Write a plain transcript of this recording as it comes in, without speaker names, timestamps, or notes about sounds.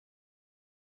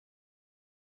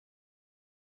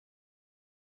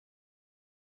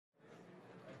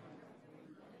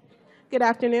Good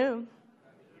afternoon.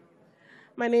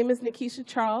 My name is Nakeesha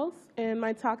Charles, and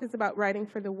my talk is about writing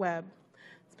for the web,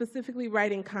 specifically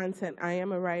writing content. I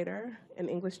am a writer, an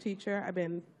English teacher. I've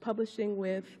been publishing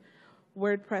with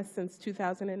WordPress since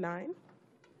 2009.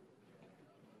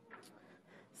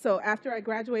 So after I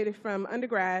graduated from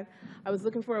undergrad, I was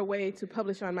looking for a way to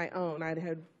publish on my own. I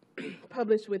had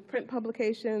published with print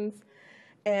publications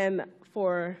and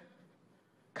for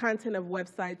content of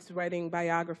websites, writing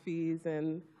biographies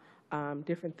and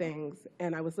different things.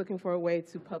 And I was looking for a way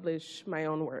to publish my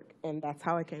own work, and that's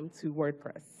how I came to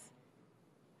WordPress.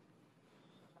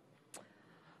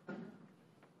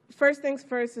 First things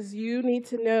first is you need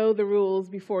to know the rules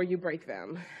before you break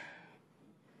them.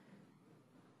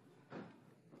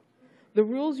 The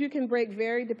rules you can break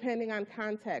vary depending on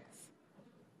context,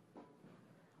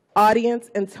 audience,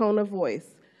 and tone of voice.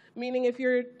 Meaning if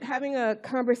you're having a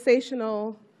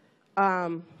conversational,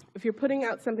 if you're putting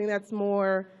out something that's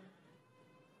more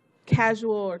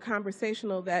casual or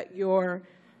conversational, that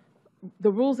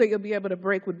the rules that you'll be able to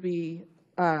break would be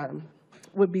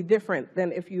different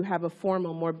than if you have a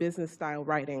formal, more business style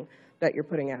writing that you're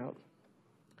putting out.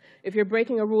 If you're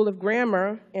breaking a rule of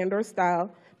grammar and/or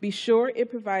style, be sure it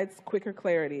provides quicker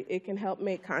clarity. It can help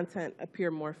make content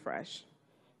appear more fresh.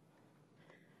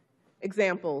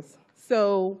 Examples.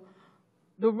 So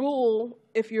the rule,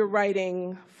 if you're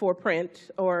writing for print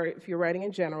or if you're writing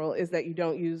in general, is that you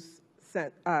don't use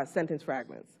sentence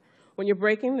fragments. When you're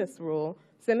breaking this rule,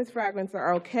 sentence fragments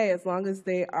are okay as long as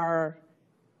the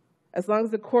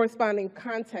corresponding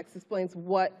context explains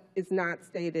what is not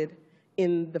stated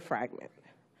in the fragment.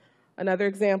 Another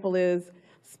example is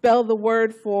spell the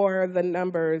word for the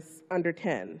numbers under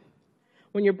 10.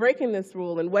 When you're breaking this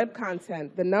rule in web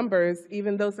content, the numbers,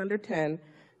 even those under 10,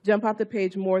 jump off the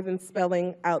page more than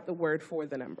spelling out the word for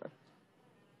the number.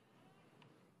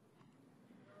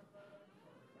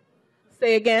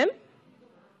 Say again.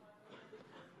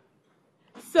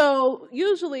 So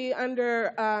usually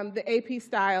under the AP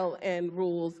style and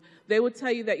rules, they would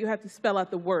tell you that you have to spell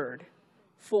out the word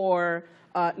for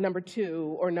number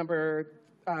 2 or number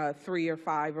 3 or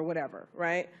 5 or whatever,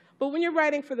 right? But when you're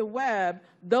writing for the web,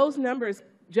 those numbers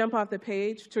jump off the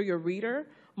page to your reader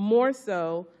more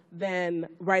so than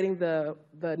writing the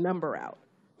number out.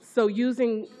 So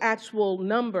using actual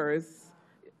numbers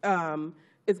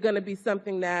is going to be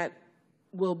something that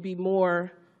will be more,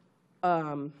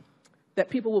 that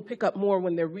people will pick up more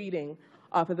when they're reading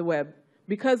off of the web.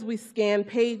 Because we scan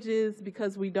pages,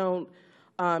 because we don't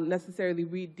necessarily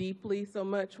read deeply so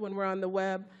much when we're on the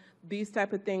web, these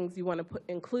type of things you want to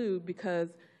include because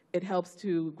it helps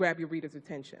to grab your reader's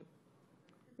attention.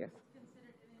 Yes?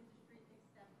 Considered an industry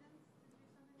acceptance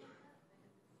to do something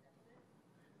like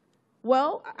that?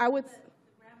 Well, I would... The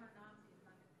grammar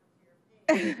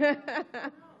Nazi is not going to come to your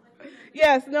page.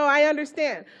 Yes, no, I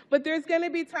understand. But there's going to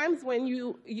be times when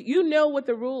you know what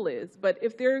the rule is, but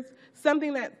if there's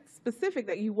something that's specific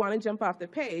that you want to jump off the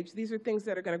page, these are things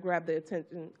that are going to grab the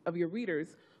attention of your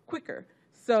readers quicker.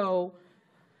 So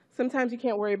sometimes you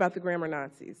can't worry about the grammar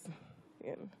Nazis.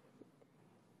 You know.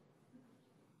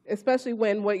 Especially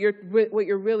when what you're really what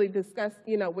you're really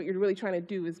trying to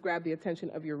do is grab the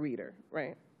attention of your reader,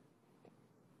 right?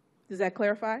 Does that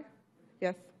clarify?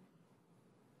 Yes?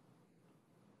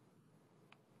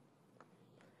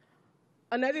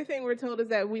 Another thing we're told is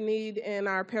that we need in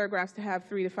our paragraphs to have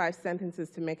 3 to 5 sentences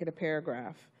to make it a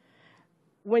paragraph.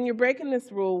 When you're breaking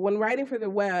this rule, when writing for the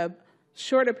web,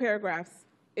 shorter paragraphs,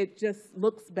 it just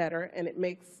looks better and it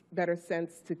makes better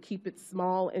sense to keep it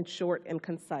small and short and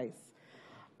concise.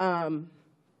 When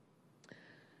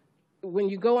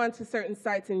you go onto certain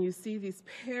sites and you see these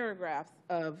paragraphs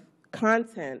of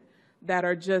content that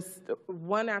are just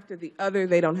one after the other,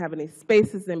 they don't have any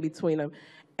spaces in between them,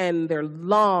 and they're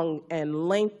long and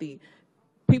lengthy,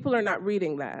 people are not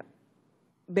reading that.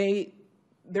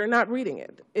 They're not reading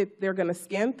it. They're going to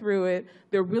scan through it.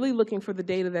 They're really looking for the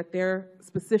data that they're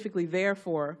specifically there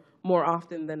for more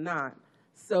often than not.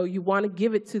 So you want to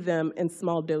give it to them in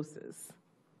small doses.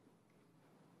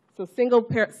 So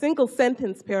single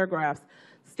sentence paragraphs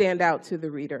stand out to the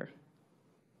reader.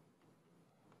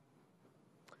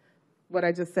 What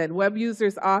I just said, web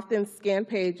users often scan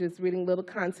pages, reading little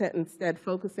content instead,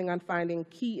 focusing on finding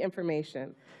key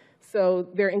information. So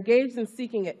they're engaged in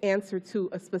seeking an answer to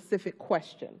a specific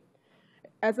question,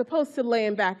 as opposed to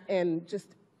laying back and just,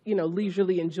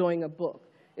 leisurely enjoying a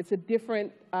book. It's a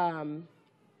different,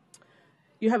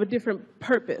 you have a different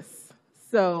purpose.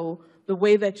 So the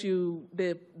way that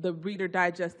the reader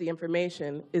digests the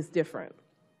information is different.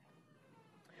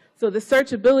 So the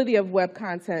searchability of web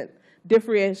content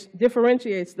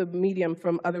differentiates the medium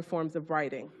from other forms of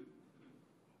writing.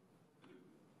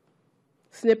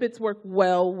 Snippets work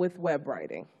well with web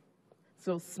writing.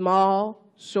 So small,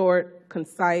 short,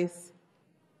 concise.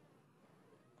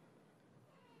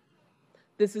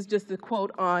 This is just a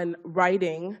quote on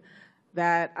writing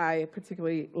that I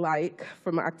particularly like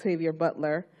from Octavia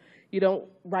Butler. You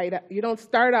don't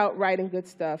start out writing good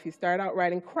stuff. You start out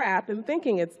writing crap and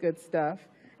thinking it's good stuff,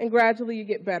 and gradually you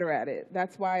get better at it.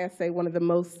 That's why I say one of the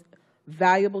most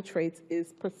valuable traits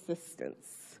is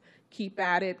persistence. Keep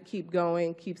at it, keep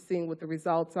going, keep seeing what the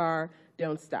results are.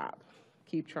 Don't stop.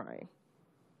 Keep trying.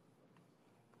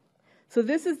 So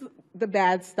this is the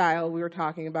bad style we were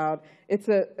talking about. It's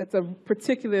a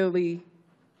particularly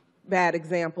bad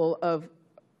example of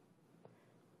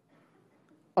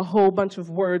a whole bunch of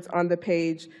words on the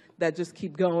page that just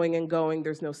keep going and going.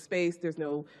 There's no space, there's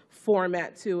no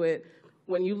format to it.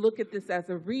 When you look at this as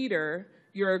a reader,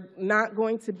 you're not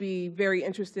going to be very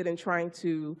interested in trying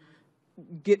to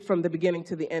get from the beginning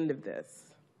to the end of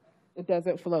this. It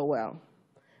doesn't flow well.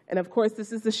 And of course,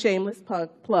 this is a shameless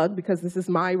plug because this is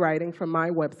my writing from my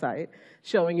website,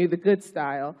 showing you the good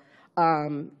style.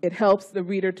 It helps the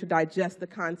reader to digest the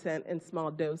content in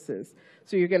small doses.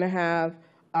 So you're going to have,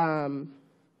 I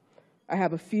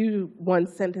have a few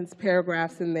one-sentence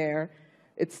paragraphs in there.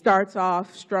 It starts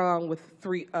off strong with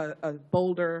a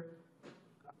bolder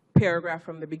paragraph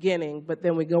from the beginning, but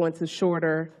then we go into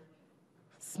shorter,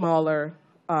 smaller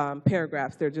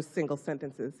paragraphs. They're just single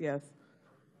sentences, yes.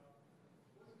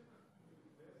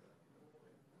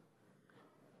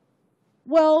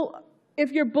 Well,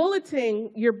 if you're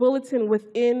bulleting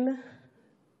within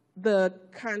the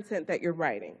content that you're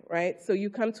writing, right? So you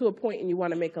come to a point and you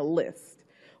want to make a list.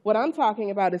 What I'm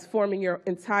talking about is forming your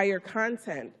entire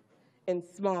content in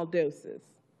small doses.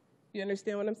 You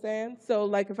understand what I'm saying? So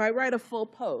like if I write a full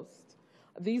post,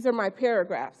 these are my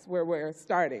paragraphs where we're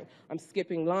starting. I'm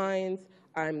skipping lines,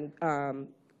 I'm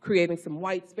creating some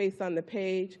white space on the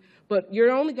page, but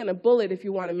you're only going to bullet if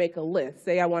you want to make a list.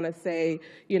 Say I want to say,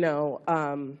 you know,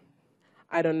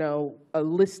 I don't know, a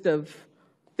list of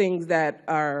things that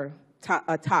are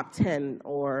a top 10,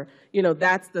 or, you know,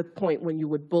 that's the point when you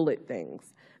would bullet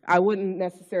things. I wouldn't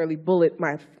necessarily bullet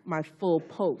my full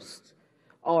post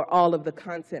or all of the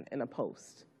content in a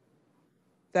post. Does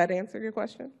that answer your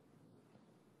question?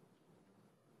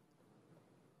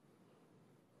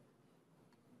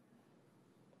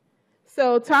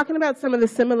 So talking about some of the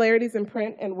similarities in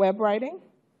print and web writing,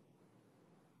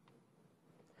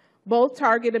 both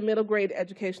target a middle grade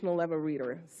educational level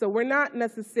reader. So we're not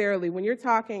necessarily, when you're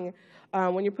talking,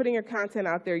 when you're putting your content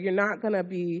out there, you're not going to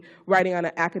be writing on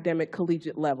an academic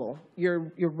collegiate level.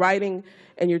 You're writing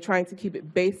and you're trying to keep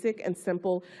it basic and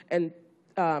simple and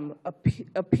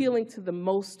appealing to the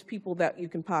most people that you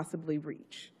can possibly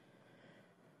reach.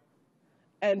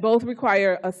 And both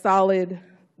require a solid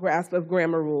grasp of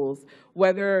grammar rules.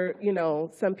 Whether, you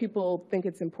know, some people think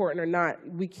it's important or not,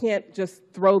 we can't just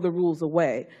throw the rules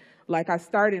away. Like I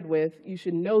started with, you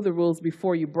should know the rules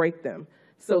before you break them.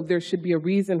 So there should be a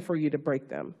reason for you to break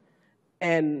them.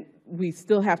 And we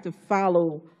still have to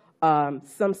follow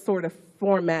some sort of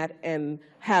format and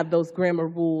have those grammar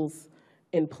rules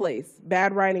in place.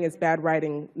 Bad writing is bad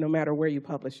writing no matter where you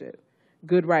publish it.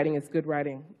 Good writing is good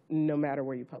writing no matter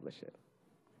where you publish it.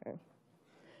 Okay.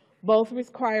 Both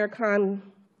require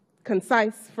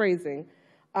concise phrasing.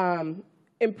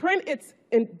 In print, it's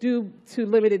due to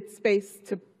limited space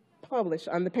to publish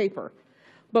on the paper.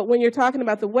 But when you're talking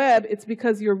about the web, it's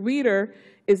because your reader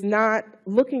is not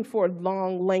looking for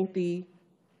long, lengthy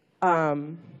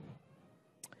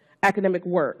academic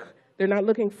work. They're not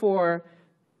looking for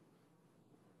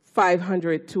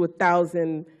 500 to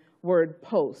 1,000 word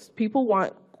posts. People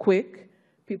want quick,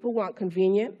 people want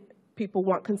convenient, people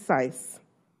want concise.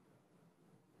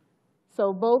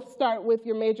 So both start with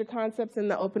your major concepts in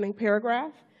the opening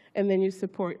paragraph, and then you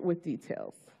support with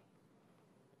details.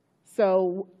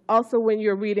 So also when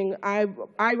you're reading, I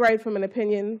write from an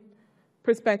opinion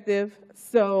perspective,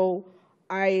 so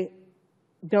I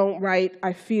don't write,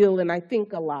 I feel and I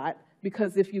think a lot,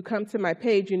 because if you come to my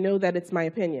page, you know that it's my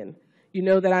opinion. You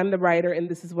know that I'm the writer and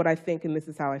this is what I think and this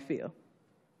is how I feel,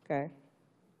 okay?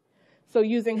 So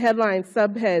using headlines,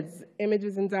 subheads,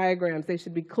 images, and diagrams, they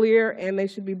should be clear and they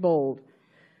should be bold.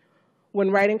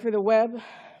 When writing for the web,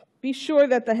 be sure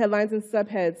that the headlines and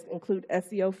subheads include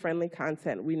SEO-friendly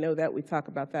content. We know that. We talk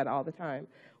about that all the time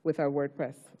with our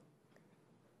WordPress.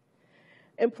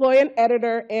 Employ an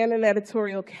editor and an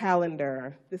editorial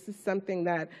calendar. This is something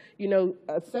that, you know,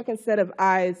 a second set of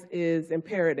eyes is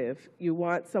imperative. You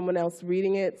want someone else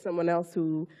reading it, someone else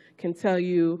who can tell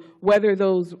you whether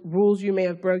those rules you may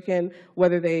have broken,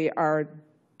 whether they are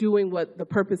doing what the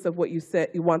purpose of what you said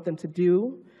you want them to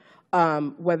do.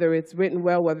 whether it's written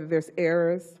well, whether there's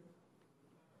errors.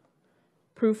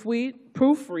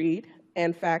 Proofread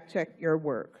and fact check your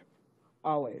work,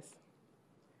 always.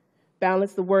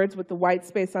 Balance the words with the white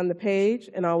space on the page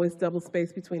and always double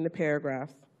space between the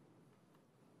paragraphs.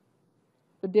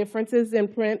 The differences in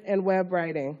print and web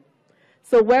writing.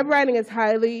 So web writing is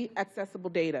highly accessible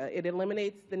data. It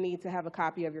eliminates the need to have a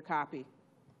copy of your copy.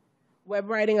 Web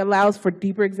writing allows for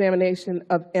deeper examination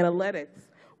of analytics,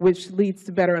 which leads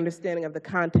to better understanding of the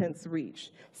content's reach.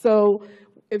 So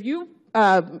if you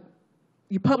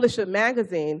publish a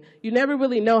magazine, you never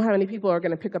really know how many people are going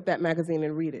to pick up that magazine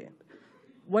and read it.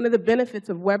 One of the benefits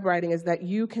of web writing is that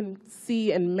you can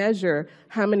see and measure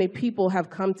how many people have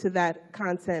come to that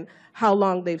content, how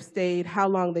long they've stayed, how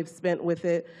long they've spent with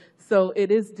it. So it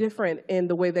is different in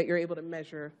the way that you're able to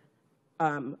measure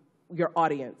your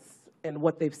audience and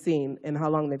what they've seen and how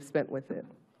long they've spent with it.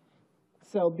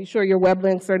 So be sure your web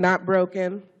links are not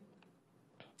broken.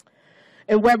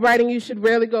 In web writing, you should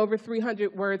rarely go over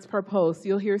 300 words per post.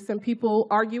 You'll hear some people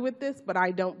argue with this, but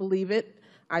I don't believe it.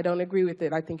 I don't agree with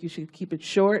it. I think you should keep it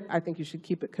short. I think you should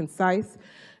keep it concise.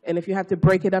 And if you have to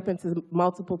break it up into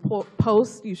multiple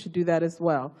posts, you should do that as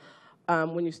well.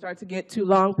 When you start to get too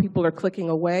long, people are clicking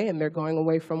away, and they're going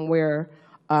away from where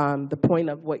the point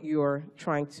of what you're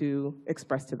trying to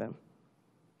express to them.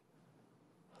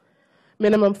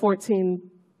 Minimum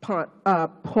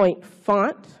 14-point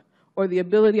font, or the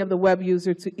ability of the web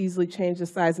user to easily change the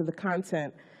size of the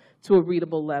content to a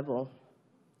readable level.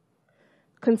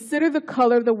 Consider the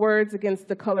color of the words against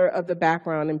the color of the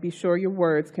background, and be sure your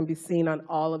words can be seen on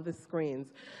all of the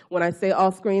screens. When I say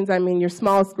all screens, I mean your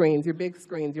small screens, your big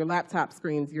screens, your laptop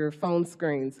screens, your phone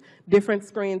screens. Different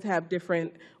screens have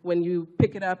different, when you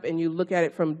pick it up and you look at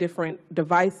it from different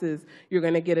devices, you're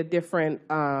going to get a different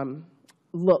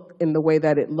look in the way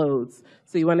that it loads.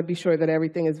 So you want to be sure that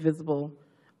everything is visible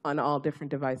on all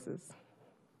different devices.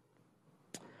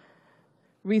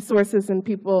 Resources and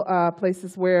people,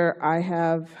 places where I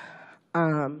have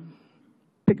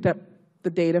picked up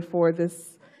the data for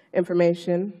this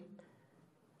information.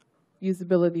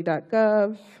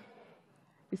 Usability.gov,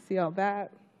 you see all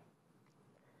that.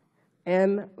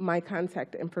 And my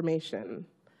contact information.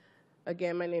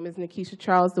 Again, my name is Nakeesha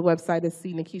Charles. The website is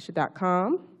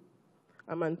cnakeesha.com.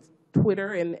 I'm on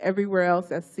Twitter and everywhere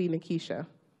else as cnakeesha.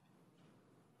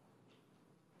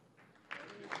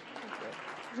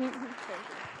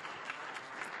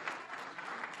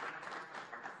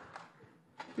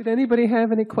 Did anybody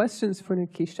have any questions for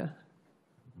Nakeesha?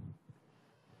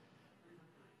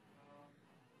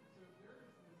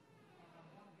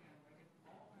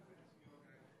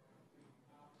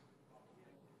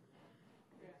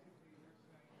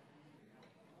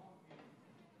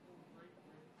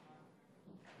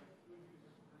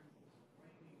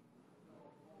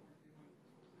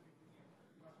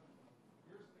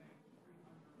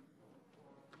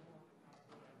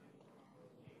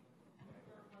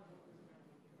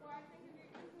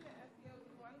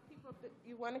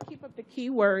 You want to keep up the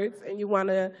keywords, and you want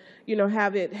to,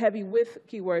 have it heavy with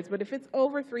keywords. But if it's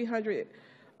over 300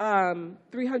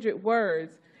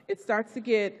 words, it starts to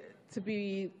get to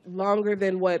be longer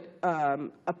than what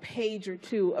a page or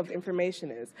two of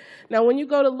information is. Now, when you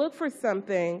go to look for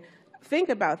something, think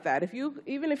about that.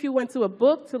 Even if you went to a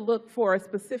book to look for a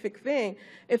specific thing,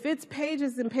 if it's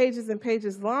pages and pages and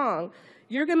pages long,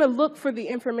 you're going to look for the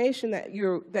information that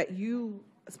you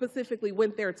specifically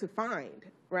went there to find,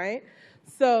 right?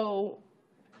 So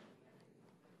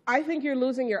I think you're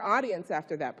losing your audience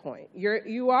after that point.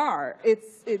 You are.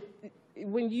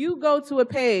 When you go to a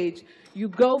page, you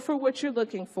go for what you're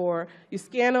looking for, you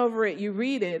scan over it, you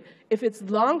read it. If it's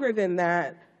longer than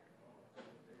that,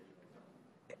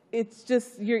 it's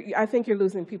just, I think you're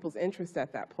losing people's interest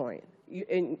at that point.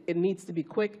 It needs to be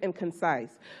quick and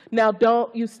concise. Now,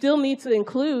 you still need to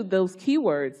include those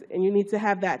keywords, and you need to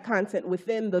have that content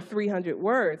within the 300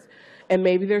 words, and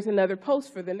maybe there's another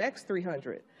post for the next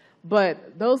 300.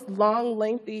 But those long,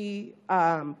 lengthy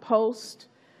posts,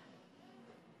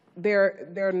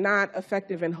 they're not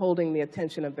effective in holding the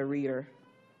attention of the reader.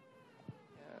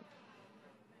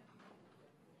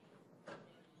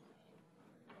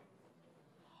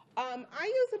 I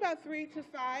use about 3 to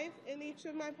 5 in each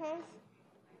of my posts.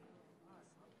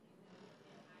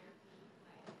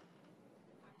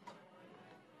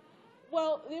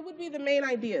 Well, it would be the main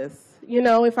ideas.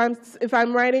 If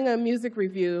I'm writing a music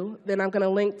review, then I'm going to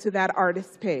link to that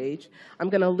artist's page. I'm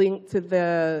going to link to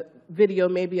the video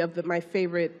maybe of my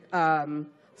favorite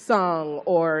song,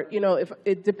 or if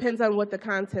it depends on what the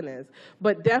content is.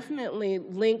 But definitely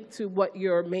link to what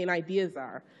your main ideas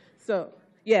are. So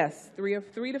yes, 3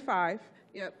 to 5.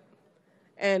 Yep.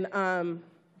 And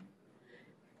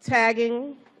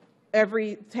tagging,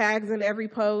 tags in every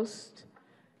post,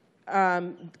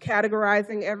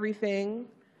 categorizing everything,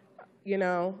 you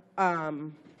know.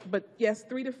 But yes,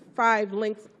 3 to 5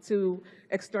 links to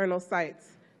external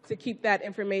sites to keep that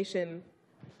information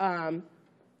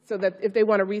so that if they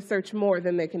want to research more,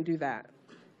 then they can do that.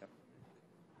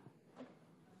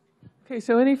 Okay,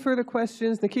 so any further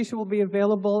questions? Nakeesha will be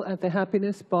available at the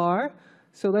Happiness Bar.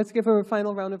 So let's give her a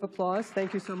final round of applause.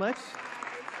 Thank you so much.